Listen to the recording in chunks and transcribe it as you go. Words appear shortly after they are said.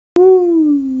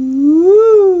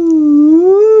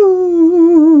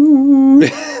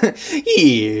Hello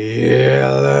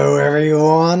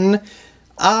everyone!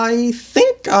 I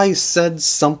think I said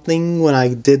something when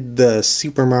I did the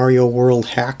Super Mario World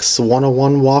Hacks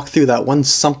 101 walkthrough that went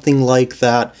something like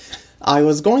that. I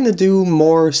was going to do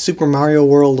more Super Mario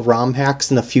World ROM hacks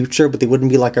in the future, but they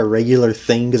wouldn't be like a regular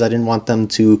thing because I didn't want them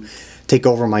to take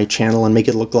over my channel and make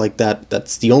it look like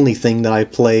that's the only thing that I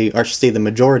play, or I should say the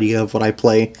majority of what I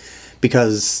play,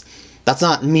 because that's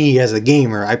not me as a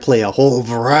gamer. I play a whole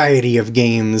variety of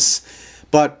games,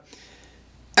 but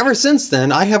ever since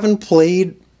then I haven't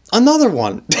played another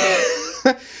one.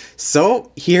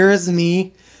 So here is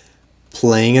me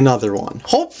playing another one.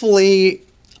 Hopefully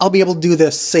I'll be able to do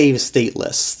this save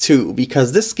stateless too,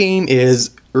 because this game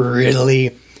is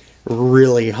really,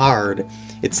 really hard.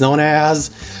 It's known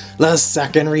as the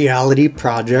Second Reality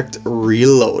Project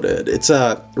Reloaded. It's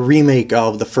a remake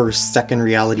of the first Second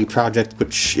Reality Project,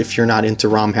 which if you're not into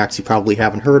ROM hacks you probably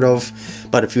haven't heard of,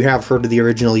 but if you have heard of the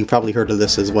original you probably heard of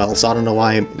this as well, so I don't know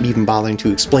why I'm even bothering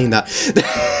to explain that.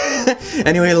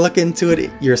 Anyway, look into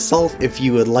it yourself if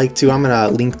you would like to. I'm gonna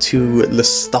link to the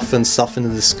stuff in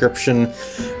the description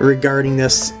regarding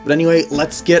this. But anyway,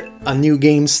 let's get a new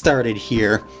game started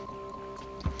here.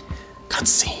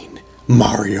 Cutscene.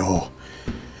 Mario.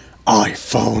 I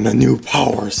found a new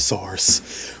power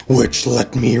source, which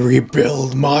let me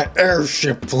rebuild my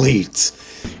airship fleet.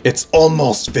 It's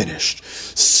almost finished,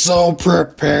 so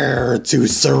prepare to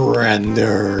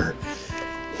surrender.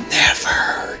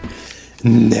 Never.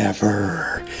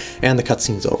 Never. And the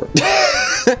cutscene's over.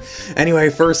 Anyway,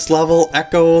 first level,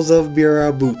 Echoes of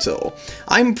Birabuto.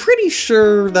 I'm pretty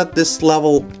sure that this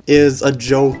level is a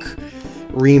joke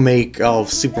remake of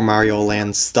Super Mario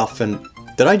Land stuff, and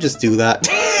did I just do that?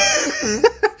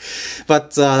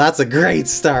 But that's a great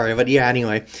start. But yeah,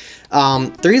 anyway.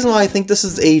 The reason why I think this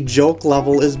is a joke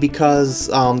level is because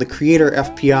the creator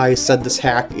FPI said this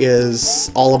hack is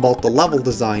all about the level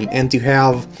design, and to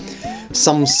have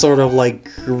some sort of like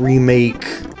remake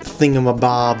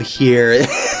thingamabob here,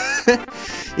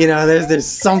 you know, there's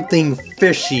something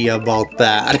fishy about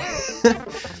that.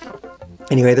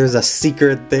 Anyway, there's a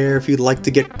secret there if you'd like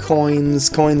to get coins.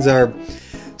 Coins are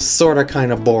sorta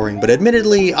kinda boring, but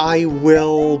admittedly I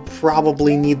will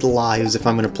probably need lives if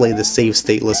I'm gonna play the save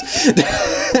stateless.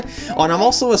 Oh, and I'm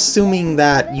also assuming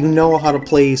that you know how to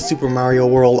play Super Mario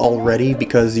World already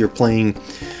because you're playing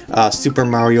Super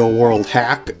Mario World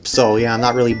Hack, so yeah, I'm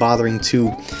not really bothering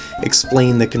to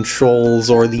explain the controls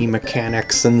or the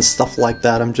mechanics and stuff like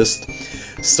that. I'm just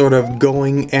sort of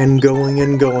going and going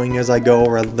and going as I go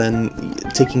rather than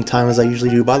taking time as I usually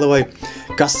do. By the way,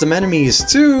 custom enemies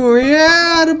too,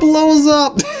 yeah, it blows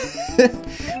up!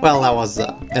 Well, that was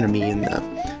an enemy in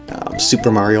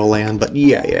Super Mario Land, but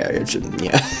yeah,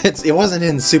 it wasn't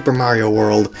in Super Mario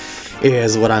World,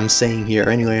 is what I'm saying here.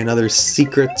 Anyway, another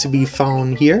secret to be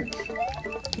found here,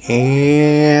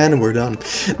 and we're done.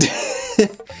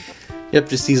 Yep,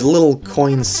 just these little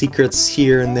coin secrets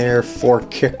here and there for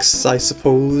kicks, I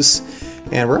suppose.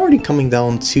 And we're already coming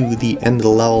down to the end of the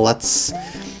level. That's...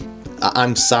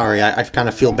 I'm sorry, I kind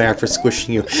of feel bad for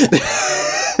squishing you.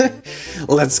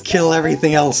 Let's kill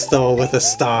everything else, though, with a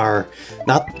star.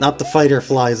 Not the fighter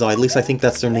flies, though. At least I think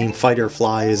that's their name, fighter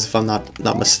flies, if I'm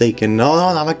not mistaken. No,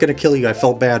 I'm not gonna kill you. I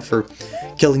felt bad for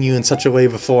killing you in such a way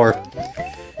before.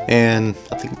 And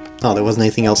I think... oh, there wasn't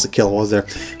anything else to kill, was there?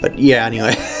 But yeah,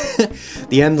 anyway.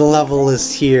 The end of the level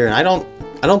is here. And I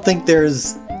don't think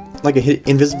there's like a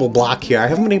invisible block here. I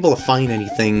haven't been able to find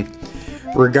anything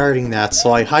regarding that,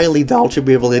 so I highly doubt you'll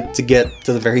be able to get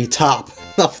to the very top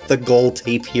of the gold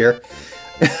tape here.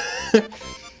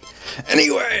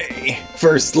 Anyway,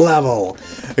 first level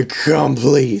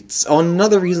complete. Oh,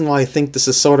 another reason why I think this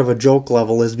is sort of a joke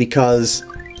level is because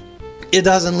it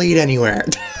doesn't lead anywhere.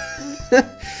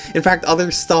 In fact, other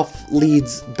stuff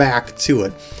leads back to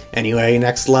it. Anyway,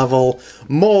 next level,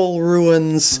 Mole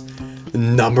Ruins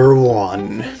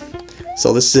 #1.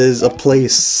 So this is a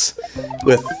place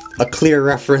with a clear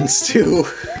reference to,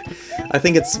 I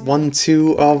think it's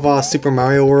 1-2 of Super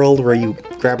Mario World, where you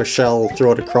grab a shell,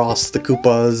 throw it across the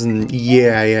Koopas, and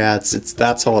yeah,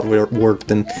 that's how it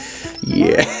worked, and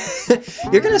yeah.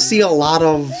 You're gonna see a lot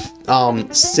of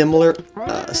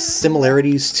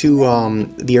similarities to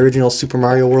the original Super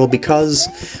Mario World, because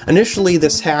initially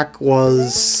this hack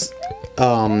was...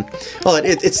 well,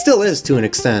 it still is to an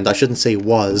extent. I shouldn't say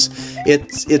was. It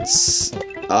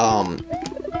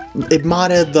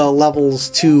modded the levels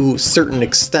to certain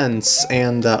extents,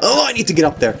 and oh, I need to get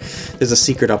up there. There's a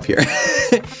secret up here.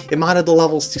 It modded the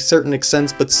levels to certain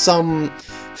extents, but some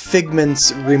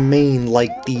figments remain,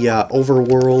 like the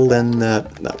overworld and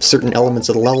certain elements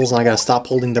of the levels, and I gotta stop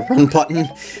holding the run button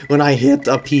when I hit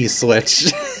a P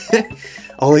switch.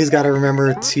 Always gotta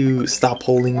remember to stop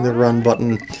holding the run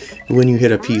button when you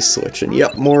hit a P switch. And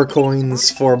yep, more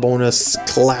coins for bonus,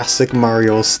 classic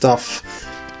Mario stuff.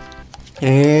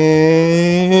 And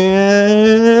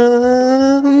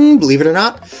believe it or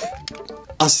not,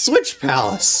 a Switch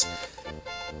Palace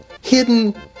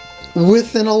hidden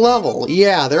within a level.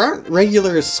 Yeah, there aren't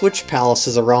regular Switch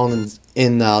Palaces around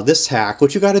in this hack.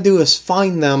 What you gotta do is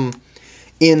find them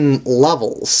in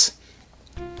levels.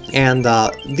 And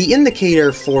the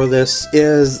indicator for this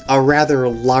is a rather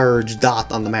large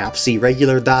dot on the map. See,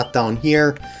 regular dot down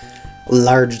here,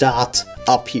 large dot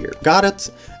up here. Got it?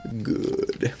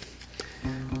 Good.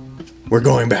 We're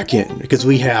going back in, because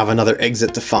we have another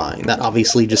exit to find. That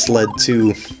obviously just led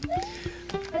to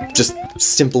just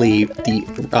simply the,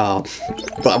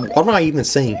 what am I even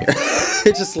saying here?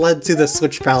 It just led to the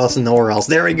Switch Palace and nowhere else.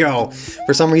 There we go!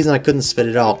 For some reason I couldn't spit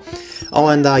it out. Oh,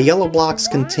 and yellow blocks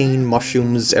contain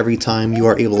mushrooms every time you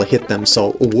are able to hit them,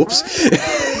 so, whoops.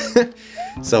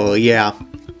 So, yeah.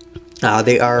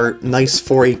 They are nice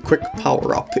for a quick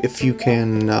power-up if you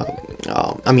can,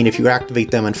 I mean, if you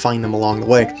activate them and find them along the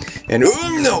way. And,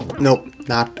 nope,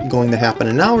 not going to happen.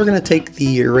 And now we're going to take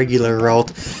the regular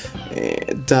route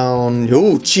down.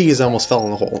 Oh, jeez, I almost fell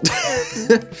in the hole.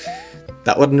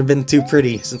 That wouldn't have been too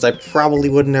pretty, since I probably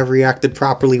wouldn't have reacted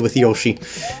properly with Yoshi.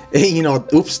 You know,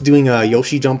 oops, doing a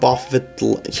Yoshi jump off of it.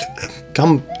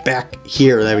 Come back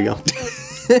here, there we go.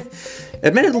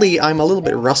 Admittedly, I'm a little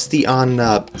bit rusty on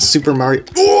Super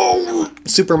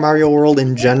Mario World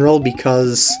in general,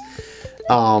 because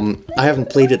I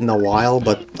haven't played it in a while,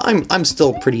 but I'm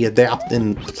still pretty adept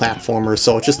in platformers,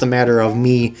 so it's just a matter of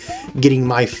me getting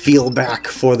my feel back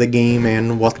for the game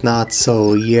and whatnot,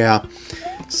 so yeah.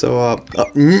 So,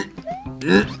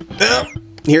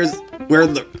 here's where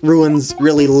the ruins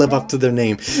really live up to their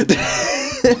name.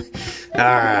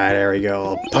 Alright, there we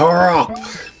go. Power up!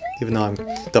 Even though I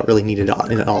don't really need it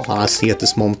in all honesty at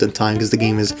this moment in time, because the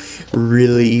game is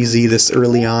really easy this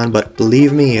early on, but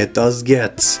believe me, it does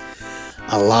get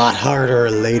a lot harder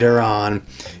later on.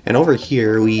 And over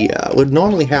here, we would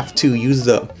normally have to use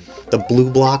the blue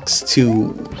blocks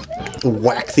to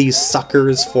whack these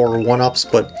suckers for one-ups,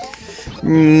 but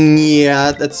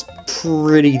yeah, that's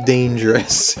pretty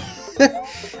dangerous.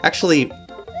 Actually,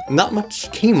 not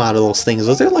much came out of those things.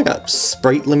 Was there like a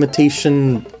sprite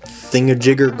limitation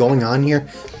thingamajigger going on here?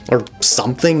 Or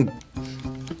something?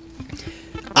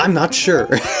 I'm not sure.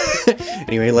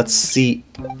 Anyway, let's see.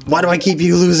 Why do I keep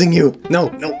losing you? No.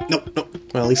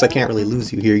 Well, at least I can't really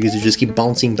lose you here. You just keep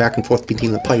bouncing back and forth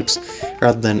between the pipes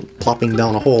rather than plopping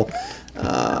down a hole.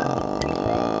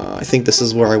 I think this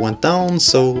is where I went down,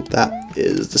 so that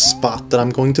is the spot that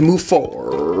I'm going to move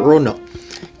for. Oh no.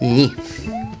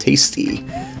 Tasty.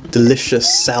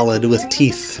 Delicious salad with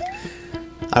teeth.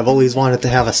 I've always wanted to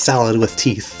have a salad with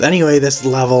teeth. Anyway, this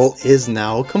level is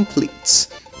now complete.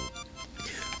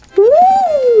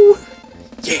 Woo!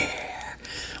 Yeah!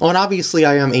 Oh, and obviously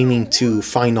I am aiming to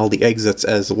find all the exits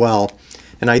as well.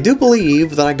 And I do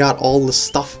believe that I got all the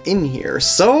stuff in here,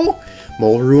 so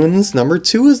Mole Ruins number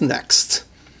 2 is next.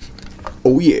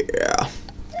 Oh yeah.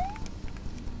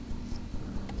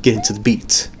 Get into the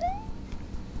beat.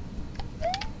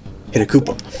 Hit a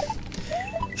Koopa.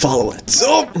 Follow it.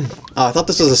 Oh! I thought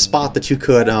this was a spot that you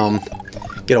could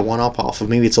get a one-up off of.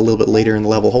 Maybe it's a little bit later in the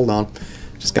level. Hold on.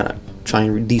 Just gotta try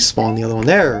and despawn the other one.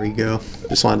 There we go.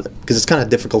 Just wanted to, because it's kind of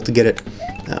difficult to get it.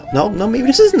 No, maybe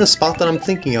this isn't the spot that I'm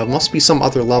thinking of. Must be some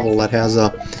other level that has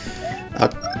a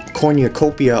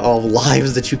cornucopia of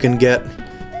lives that you can get.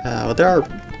 But there are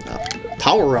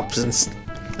power-ups and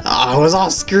it was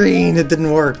off screen. It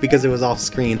didn't work because it was off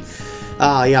screen.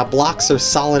 Yeah, blocks are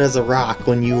solid as a rock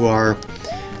when you are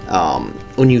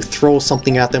when you throw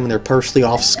something at them and they're partially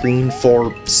off screen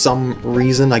for some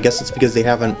reason. I guess it's because they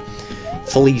haven't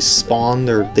fully spawned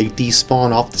or they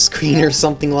despawn off the screen or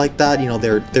something like that. You know,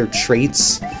 their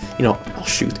traits, you know, oh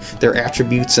shoot, their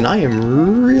attributes, and I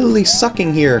am really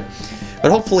sucking here.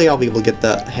 But hopefully I'll be able to get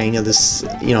the hang of this,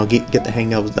 you know, get the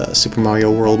hang of the Super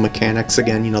Mario World mechanics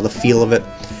again, you know, the feel of it,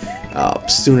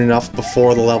 soon enough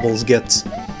before the levels get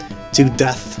to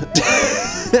death.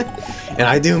 And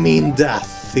I do mean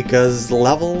death, because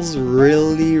levels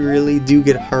really do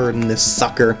get hard in this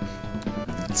sucker.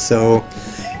 So,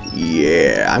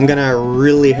 yeah, I'm gonna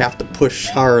really have to push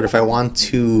hard if I want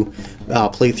to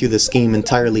play through this game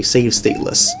entirely save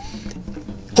stateless.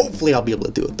 Hopefully I'll be able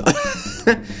to do it though.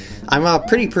 I'm a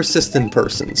pretty persistent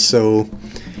person, so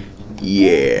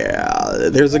yeah,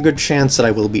 there's a good chance that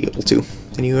I will be able to.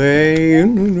 Anyway,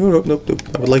 nope.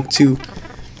 I would like to...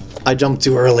 I jumped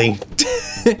too early.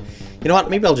 You know what,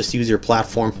 maybe I'll just use your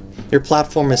platform. Your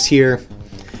platform is here.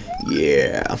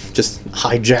 Yeah, just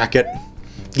hijack it.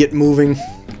 get moving.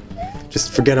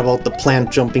 Just forget about the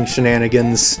plant jumping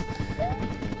shenanigans.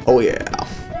 Oh yeah,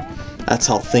 that's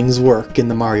how things work in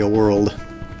the Mario world.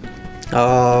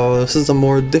 This is a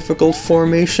more difficult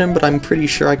formation, but I'm pretty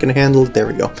sure I can handle it. There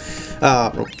we go.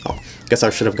 Oh, guess I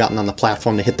should have gotten on the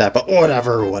platform to hit that, but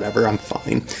whatever, I'm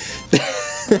fine.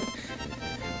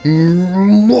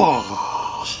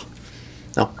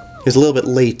 Now, he's a little bit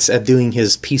late at doing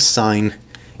his peace sign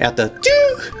at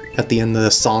the end of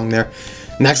the song there.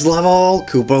 Next level,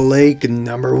 Koopa Lake #1.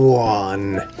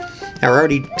 Now we're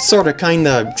already sort of kind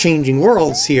of changing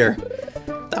worlds here.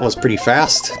 That was pretty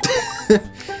fast.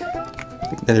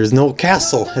 And there's no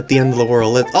castle at the end of the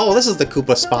world. Oh, this is the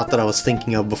Koopa spot that I was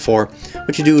thinking of before.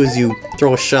 What you do is you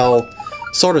throw a shell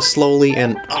sort of slowly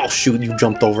and... Oh shoot, you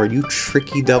jumped over it, you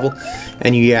tricky devil.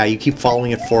 And you keep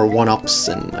following it for 1-ups,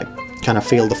 and I kind of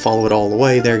failed to follow it all the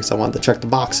way there because I wanted to check the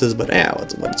boxes, but yeah,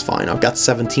 it's fine. I've got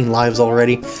 17 lives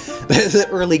already. The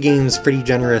early game's pretty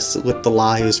generous with the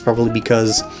lives, probably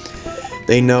because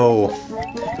they know...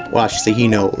 Well, I should say he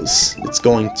knows. It's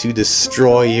going to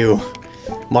destroy you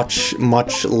much,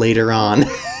 much later on.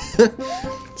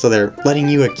 So they're letting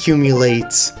you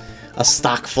accumulate a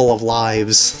stock full of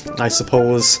lives, I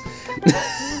suppose.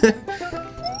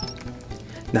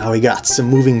 Now we got some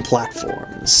moving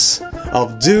platforms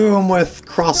of doom with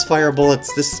crossfire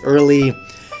bullets this early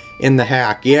in the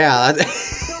hack. Yeah,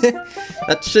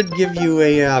 that should give you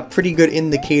a pretty good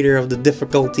indicator of the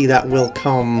difficulty that will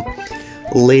come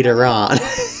later on.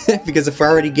 Because if we're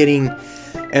already getting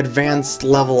advanced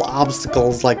level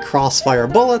obstacles like crossfire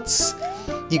bullets,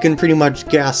 you can pretty much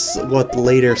guess what the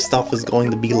later stuff is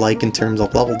going to be like in terms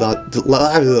of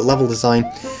level design.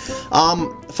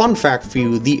 Fun fact for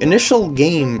you, the initial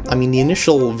game, the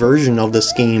initial version of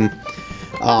this game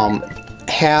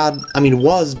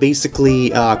was basically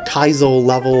Kaizo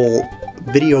level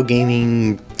video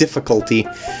gaming difficulty.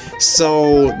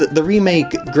 So the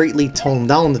remake greatly toned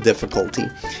down the difficulty.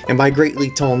 And by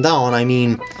greatly toned down, I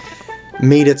mean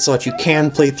made it so that you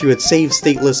can play through it save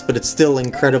stateless, but it's still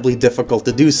incredibly difficult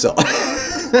to do so.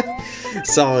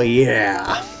 So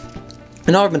yeah.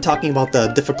 I know I've been talking about the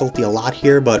difficulty a lot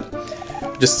here, but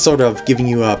just sort of giving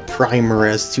you a primer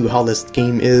as to how this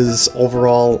game is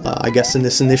overall, I guess in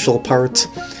this initial part.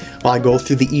 While I go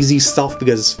through the easy stuff,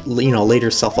 because, later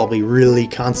stuff I'll be really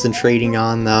concentrating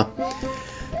on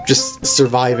just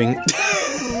surviving.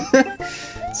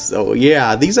 So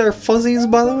yeah, these are fuzzies,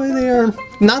 by the way. They are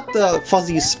not the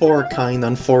fuzzy spore kind,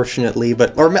 unfortunately,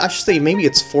 or I should say maybe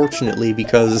it's fortunately,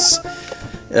 because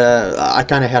I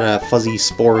kind of had a fuzzy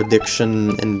spore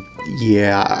addiction, and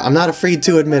yeah, I'm not afraid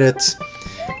to admit it.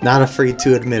 Not afraid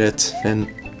to admit it, and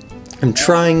I'm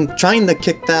trying to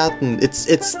kick that, and it's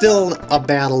still a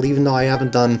battle, even though I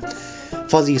haven't done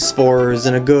fuzzy spores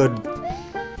in a good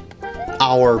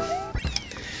hour.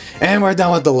 And we're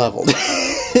done with the level.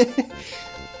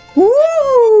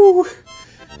 Woo!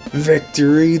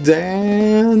 Victory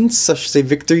dance! I should say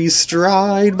victory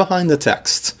stride behind the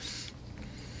text.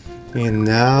 And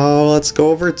now let's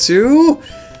go over to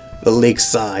the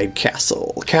Lakeside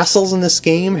Castle. Castles in this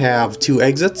game have 2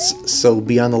 exits, so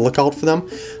be on the lookout for them.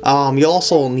 You'll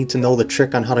also need to know the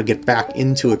trick on how to get back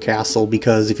into a castle,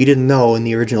 because if you didn't know, in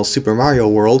the original Super Mario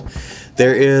world,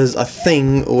 there is a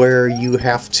thing where you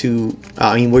have to,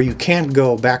 where you can't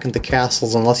go back into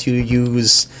castles unless you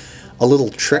use a little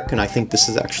trick, and I think this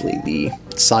is actually the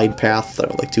side path that I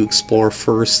would like to explore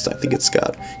first. I think it's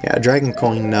got, yeah, a Dragon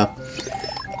Coin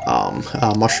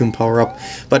mushroom power-up.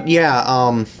 But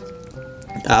yeah,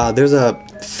 there's a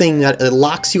thing that it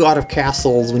locks you out of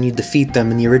castles when you defeat them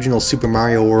in the original Super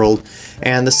Mario world,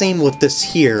 and the same with this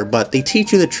here, but they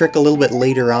teach you the trick a little bit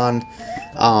later on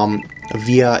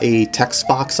via a text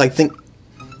box. I think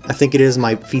it is.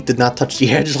 My feet did not touch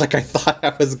the edge like I thought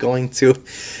I was going to.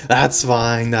 That's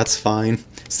fine, that's fine.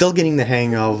 Still getting the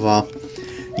hang of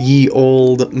ye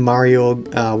old Mario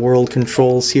world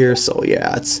controls here, so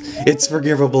yeah, it's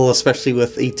forgivable, especially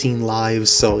with 18 lives,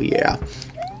 so yeah.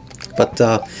 But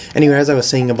anyway, as I was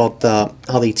saying about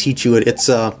how they teach you it, it's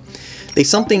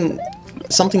something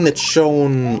that's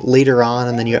shown later on,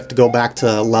 and then you have to go back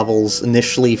to levels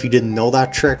initially if you didn't know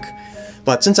that trick.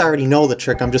 But since I already know the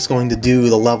trick, I'm just going to do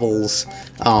the levels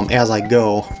as I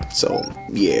go. So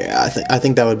yeah, I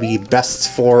think that would be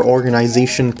best for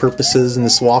organization purposes in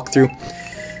this walkthrough.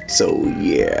 So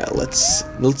yeah, let's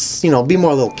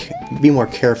be more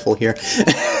careful here.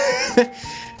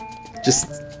 Just,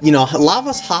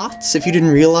 lava's hot, if you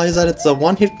didn't realize that. It's a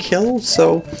one-hit kill,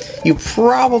 so you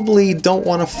probably don't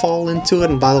want to fall into it.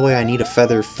 And by the way, I need a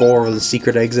feather for the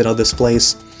secret exit of this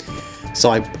place. So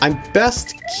I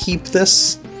best keep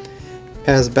this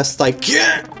as best I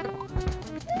can.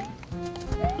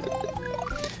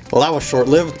 Well, that was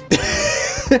short-lived.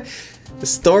 The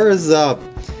store is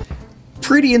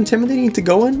pretty intimidating to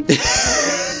go in.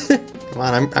 Come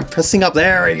on, I'm pressing up.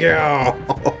 There we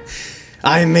go.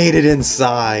 I made it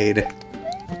inside.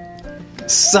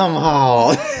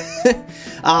 Somehow.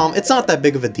 It's not that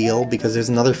big of a deal because there's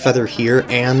another feather here,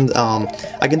 and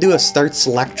I can do a start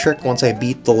select trick once I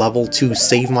beat the level to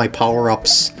save my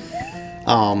power-ups.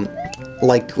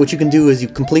 Like, what you can do is you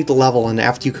complete the level, and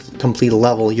after you complete a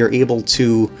level, you're able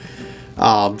to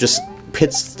just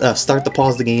hit start to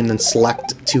pause the game, then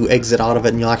select to exit out of it,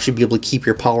 and you'll actually be able to keep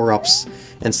your power-ups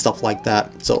and stuff like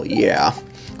that. So, yeah.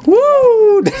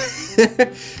 Woo!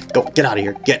 Go, get out of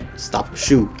here. Stop,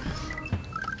 shoot.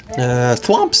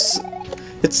 Thwomps.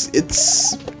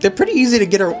 They're pretty easy to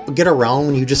get around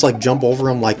when you just like jump over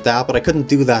them like that, but I couldn't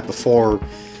do that before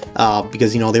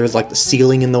because, you know, there was like the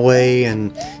ceiling in the way,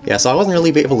 and yeah, so I wasn't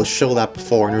really able to show that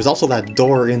before. And there was also that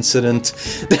door incident.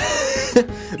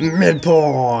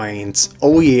 Midpoint.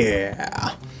 Oh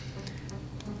yeah.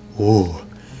 Ooh,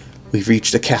 we've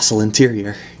reached the castle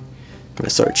interior. I'm gonna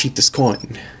sort of cheat this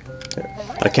coin.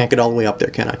 But I can't get all the way up there,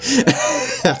 can I?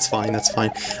 That's fine, that's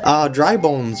fine. Dry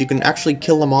bones, you can actually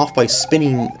kill them off by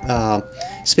spinning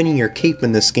your cape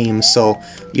in this game, so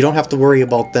you don't have to worry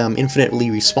about them infinitely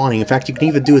respawning. In fact, you can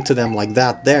even do it to them like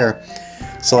that there.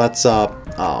 So that's a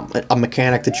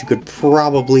mechanic that you could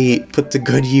probably put to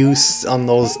good use on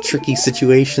those tricky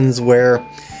situations where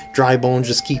dry bones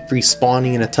just keep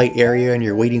respawning in a tight area and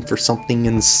you're waiting for something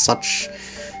and such.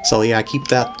 So yeah, keep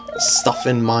that stuff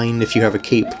in mind if you have a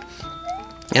cape.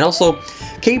 And also,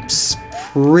 cape's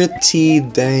pretty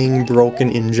dang broken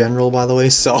in general, by the way,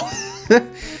 so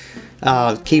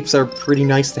capes are pretty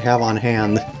nice to have on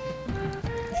hand.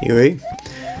 Anyway,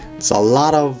 it's a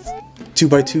lot of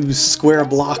 2x2 square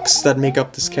blocks that make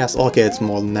up this castle. Okay, it's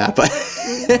more than that, but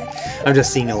I'm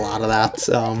just seeing a lot of that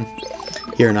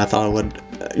here, and I thought I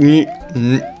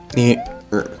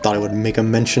would make a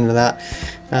mention of that.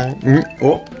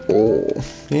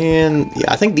 And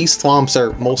yeah, I think these thwomps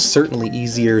are most certainly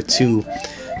easier to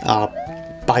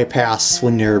bypass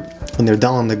when they're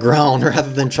down on the ground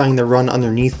rather than trying to run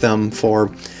underneath them for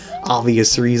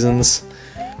obvious reasons.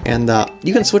 And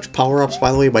you can switch power-ups,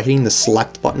 by the way, by hitting the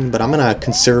select button, but I'm gonna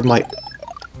conserve my... I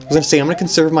was gonna say I'm gonna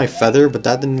conserve my feather, but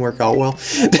that didn't work out well.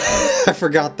 I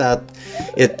forgot that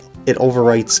it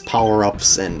overwrites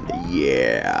power-ups, and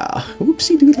yeah,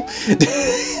 oopsie doodle.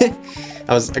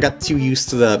 I got too used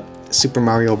to the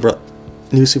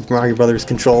new Super Mario Brothers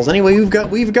controls. Anyway, we've got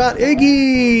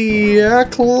Iggy, a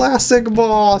classic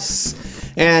boss,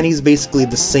 and he's basically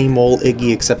the same old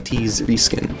Iggy except he's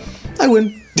reskin. I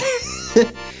win.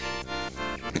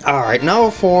 Alright, now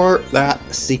for that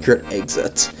secret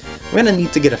exit. I'm gonna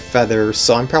need to get a feather,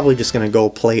 so I'm probably just gonna go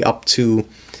play up to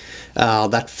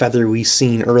that feather we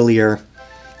seen earlier,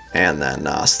 and then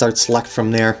start select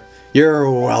from there.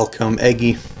 You're welcome,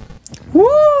 Iggy.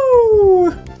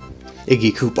 Woo!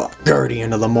 Iggy Koopa,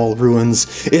 guardian of the mole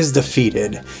ruins, is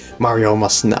defeated. Mario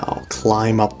must now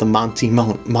climb up the Monty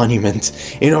Monument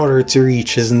in order to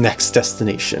reach his next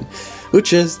destination,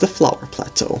 which is the Flower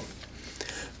Plateau.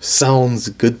 Sounds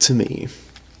good to me.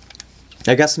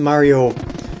 I guess Mario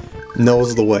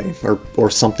knows the way, or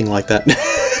something like that.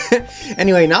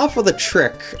 Anyway, now for the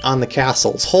trick on the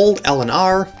castles. Hold L and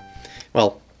R,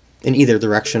 well, in either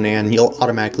direction, and you'll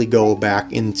automatically go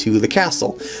back into the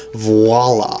castle.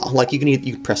 Voila! Like, you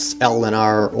can press L and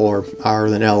R, or R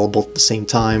and L both at the same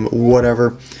time,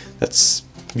 whatever.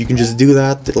 You can just do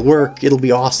that, it'll work, it'll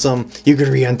be awesome. You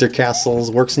can re-enter castles,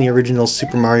 works in the original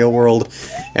Super Mario World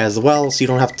as well, so you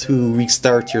don't have to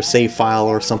restart your save file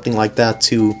or something like that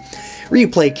to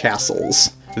replay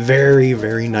castles. Very,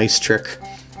 very nice trick.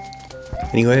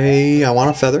 Anyway, I want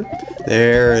a feather.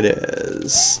 There it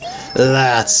is.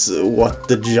 That's what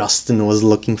the Justin was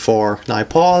looking for. Now I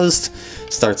paused,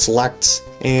 start select,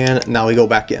 and now we go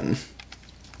back in.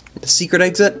 The secret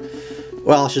exit?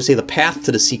 Well, I should say the path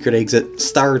to the secret exit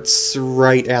starts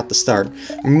right at the start.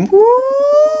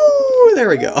 Woo! There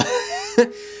we go.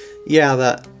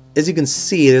 Yeah, as you can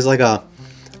see, there's like a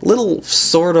little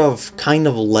sort of kind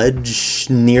of ledge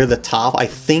near the top. I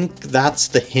think that's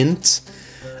the hint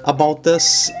about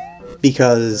this,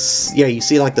 because yeah, you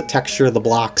see like the texture of the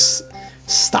blocks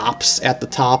stops at the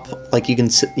top. Like you can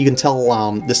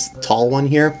tell this tall one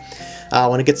here,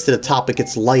 when it gets to the top it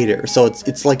gets lighter, so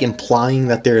it's like implying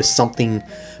that there is something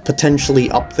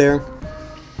potentially up there.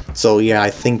 So yeah,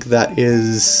 I think that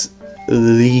is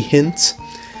the hint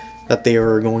that they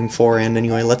were going for. And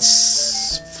anyway,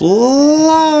 let's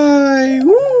fly.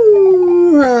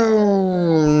 Woo!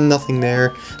 Nothing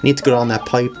there. need to go down that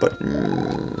pipe, but...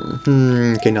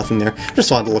 okay, nothing there.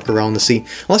 Just wanted to look around to see.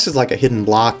 Unless there's like a hidden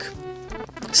block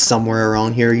somewhere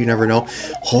around here, you never know.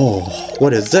 Oh,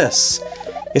 what is this?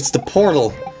 It's the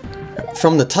portal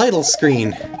from the title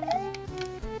screen.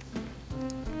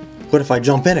 What if I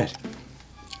jump in it?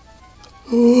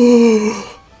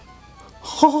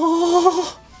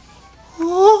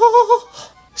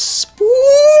 Spooky!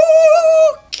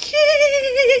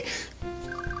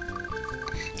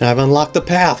 I've unlocked the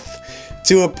path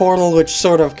to a portal which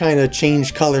sort of kind of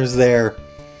changed colors there,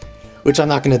 which I'm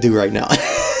not going to do right now.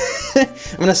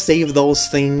 I'm going to save those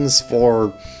things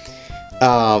for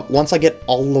once I get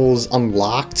all those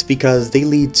unlocked, because they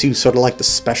lead to sort of like the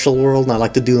special world, and I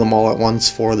like to do them all at once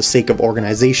for the sake of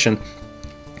organization.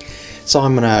 So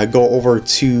I'm going to go over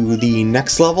to the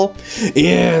next level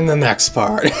in the next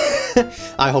part.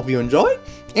 I hope you enjoy,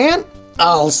 and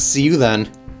I'll see you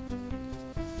then.